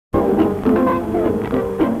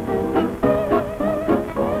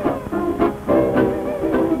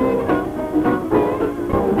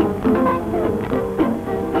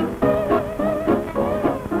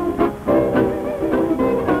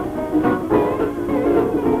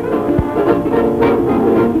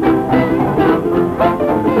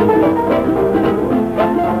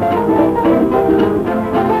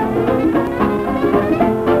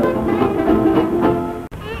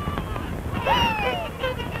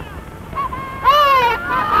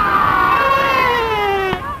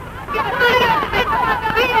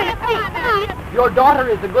Your daughter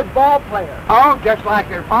is a good ball player. Oh, just like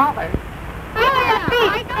your father. Come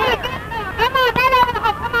on, right over the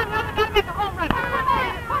hole. Come on, run the make a home run.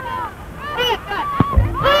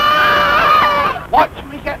 Watch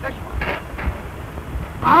me get this one.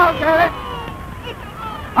 I'll get it.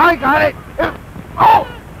 I got it. Oh!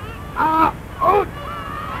 Oh!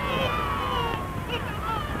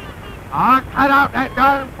 I'll cut out that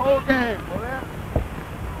darn full game, will you?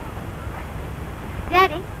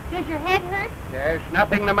 Daddy, does your head hurt? There's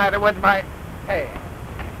nothing the matter with my head.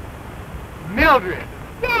 Mildred.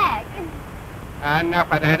 Dad! Enough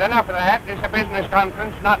of that. This is a business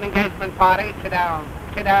conference, not an engagement party. Sit down.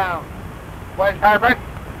 Where's Herbert?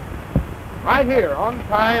 Right here, on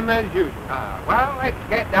time as usual. Well, let's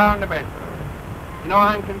get down to business. You know,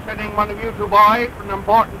 I'm considering one of you two boys for an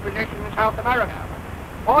important position in South America.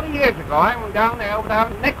 40 years ago, I went down there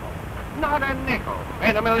without a nickel. Not a nickel.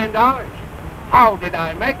 Made $1 million. How did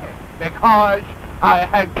I make it? Because I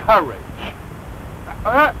had courage.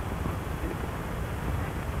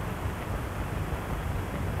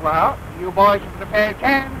 Well, you boys have prepared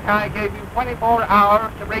cans. I gave you 24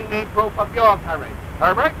 hours to bring me proof of your courage.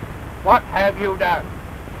 Herbert, what have you done?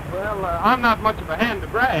 Well, I'm not much of a hand to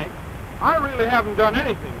brag. I really haven't done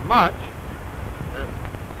anything much.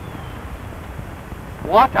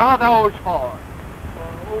 What are those for?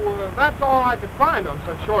 That's all I could find on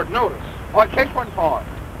such short notice. What's this one for?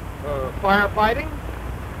 Firefighting,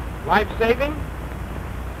 life-saving,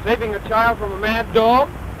 saving a child from a mad dog,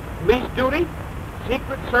 police duty,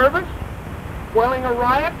 secret service, quelling a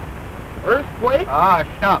riot, earthquake.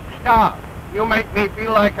 Stop. You make me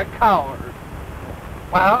feel like a coward.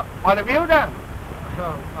 Well, what have you done?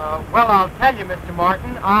 Well, I'll tell you, Mr.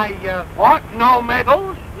 Martin, What? No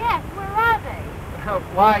medals? Yes, where are they?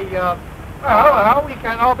 Well, we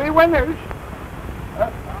can all be winners.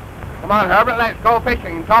 Come on, Herbert, let's go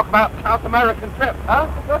fishing and talk about the South American trip, huh?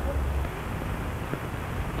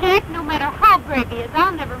 Jack, no matter how brave he is,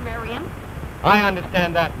 I'll never marry him. I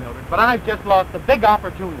understand that, Mildred, but I've just lost a big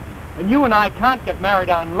opportunity, and you and I can't get married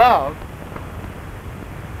on love.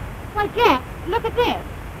 Why, Jack, look at this.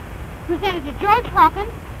 Presented to George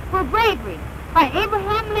Hawkins for bravery by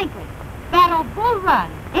Abraham Lincoln. Battle Bull Run,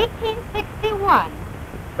 1861.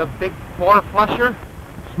 The big four-flusher?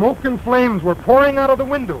 Smoke and flames were pouring out of the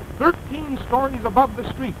window, 13 stories above the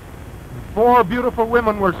street. And 4 beautiful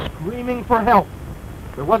women were screaming for help.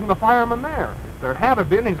 There wasn't a fireman there. If there had have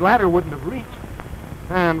been, his ladder wouldn't have reached.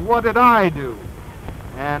 And what did I do?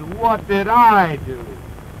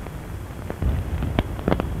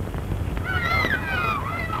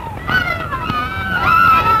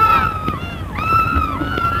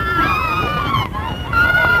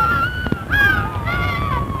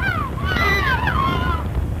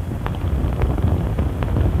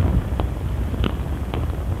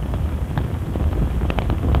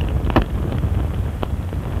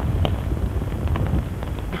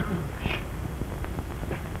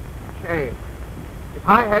 If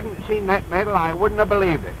I hadn't seen that medal, I wouldn't have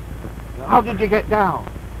believed it. How did you get down?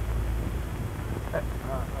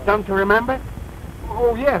 Don't you remember?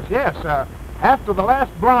 Oh, yes. After the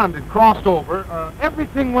last blonde had crossed over,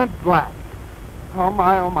 everything went black. Oh,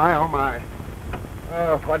 my.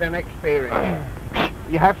 Oh, what an experience.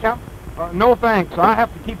 You have some? No, thanks. I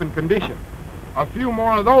have to keep in condition. A few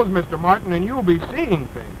more of those, Mr. Martin, and you'll be seeing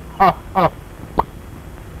things.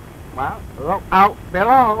 Well, look out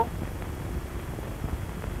below.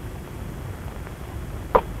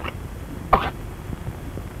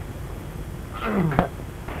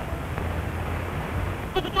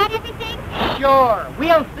 Have you got everything? Sure.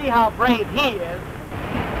 We'll see how brave he is.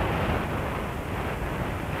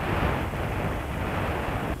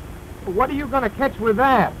 What are you going to catch with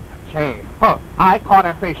that? Say, I caught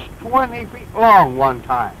a fish 20 feet long one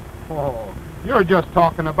time. Oh, you're just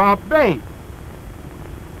talking about bait.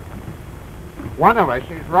 One of us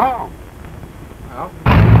is wrong. Well,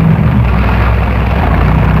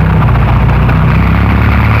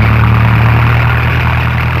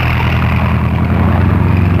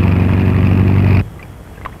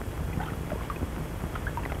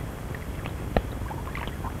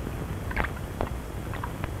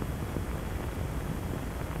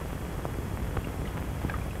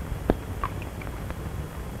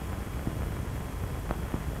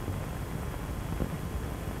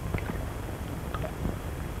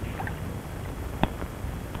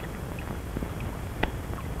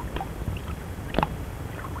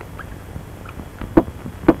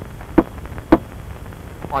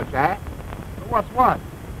 what's that. What's what?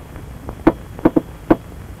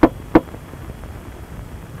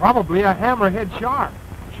 Probably a hammerhead shark.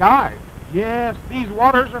 Shark? Yes, these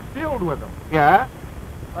waters are filled with them. Yeah?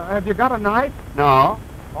 Have you got a knife? No.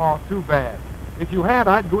 Oh, too bad. If you had,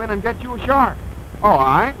 I'd go in and get you a shark. Oh,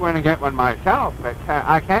 I ain't going to get one myself, but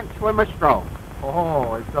I can't swim a stroke.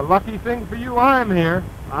 Oh, it's a lucky thing for you I'm here.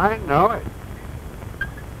 I know it.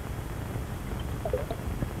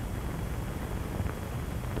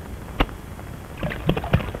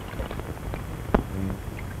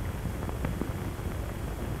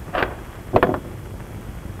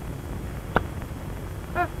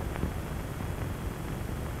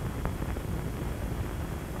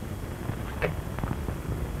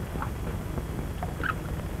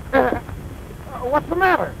 What's the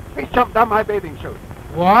matter? He jumped on my bathing suit.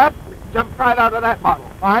 What? Jumped right out of that bottle.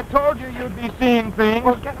 I told you you'd be seeing things.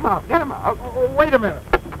 Well, get him out. Get him out. Oh, wait a minute.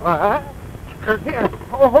 What? Here.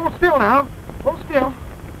 Oh, hold still now. Hold still.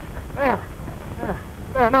 There.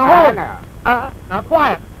 There. Now hold. Now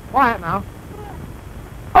quiet. Quiet now.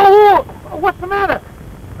 Oh, what's the matter?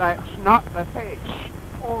 That's not the fish.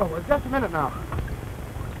 Oh, well, just a minute now.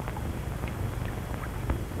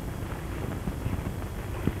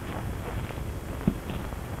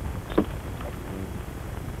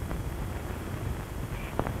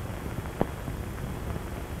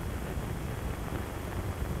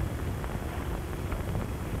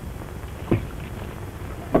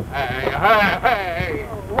 Hey.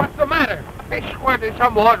 What's the matter? He squirted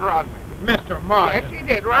some water on me. Mr. Martin. Yes, he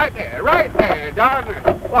did. Right there, darn it.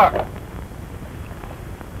 Look.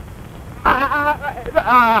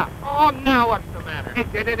 Oh, now what's the matter? He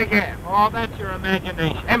did it again. Oh, that's your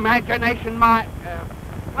imagination. Imagination, my...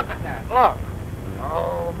 look at that. Look.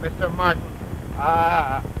 Oh, Mr. Martin.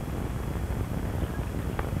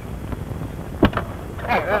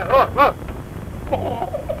 Hey, look.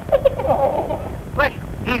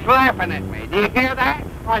 Listen, he's laughing at me. Do you hear that?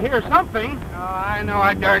 I hear something. Oh, I know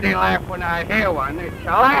a dirty laugh when I hear one. It's a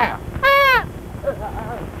laugh.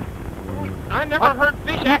 I never heard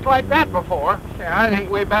fish act like that before. Say, I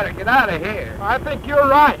think we better get out of here. I think you're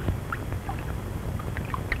right.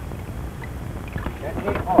 Get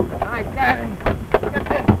me off the knife, Daddy. Get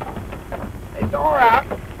this. The door out.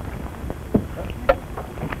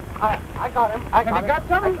 I got him. Have you got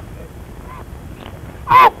something?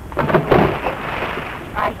 Oh!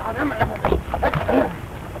 I got him.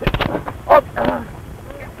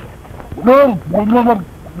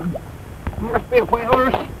 Must be a whale or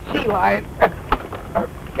a sea lion.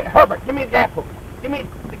 Herbert, give me the gaff hook. Give me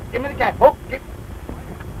the gaff hook.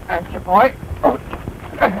 That's your boy.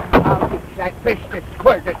 I'll teach that fish that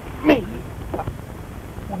squirted at me.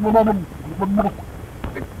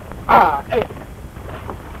 Hey.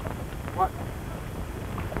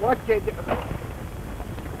 What did you...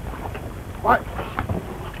 What?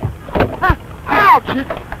 Ouch!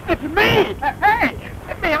 It's me! Hey!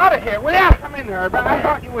 Get me out of here, will ya? Come in, Herbert. I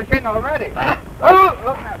thought you was in already. Oh,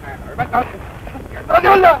 look at that, Herbert.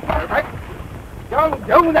 Don't look, Herbert.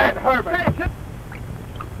 Don't do that, Herbert.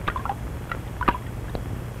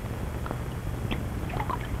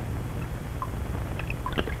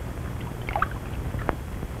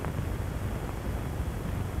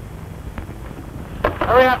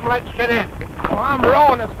 Hurry up and let's get in. Well, I'm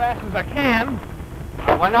rowing as fast as I can.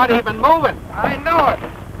 We're not even moving. I know it.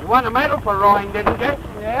 You won a medal for rowing, didn't you?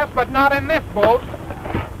 Yes, but not in this boat.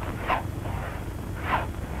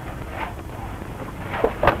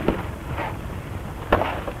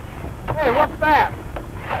 Hey, what's that?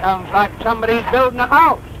 Sounds like somebody's building a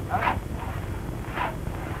house.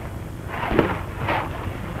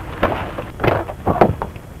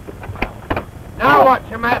 Now what's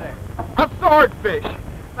the matter? A swordfish.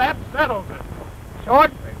 That settles it.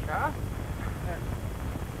 Swordfish, huh?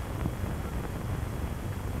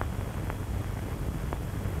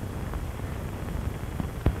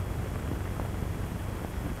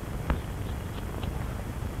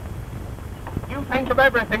 You think of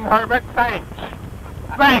everything, Herbert. Thanks.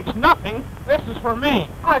 Thanks, nothing. This is for me.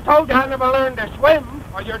 I told you I never learned to swim.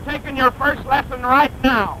 Well, you're taking your first lesson right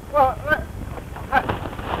now. Well,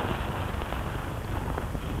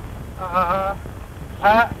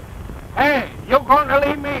 hey, you going to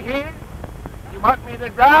leave me here? You want me to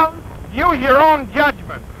drown? Use your own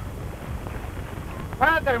judgment.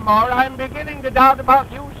 Furthermore, I'm beginning to doubt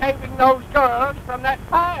about you saving those girls from that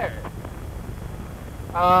fire.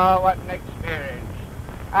 Oh, what an experience.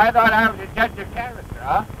 I thought I was a judge of character,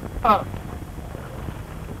 huh? Oh.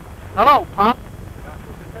 Hello, Pop.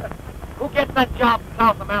 Who gets that job in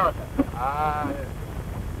South America?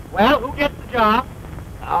 Well, who gets the job?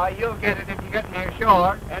 You'll get it if you get near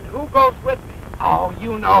shore. And who goes with me? Oh,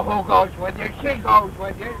 you know who goes with you. She goes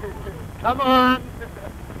with you. Come on.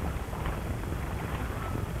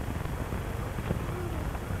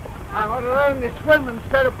 I want to learn to swim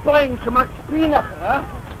instead of playing so much peanut, huh?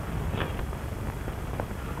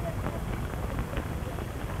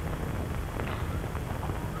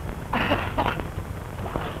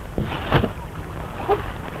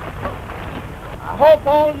 I hope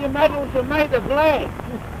all your medals are made of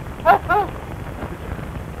lead.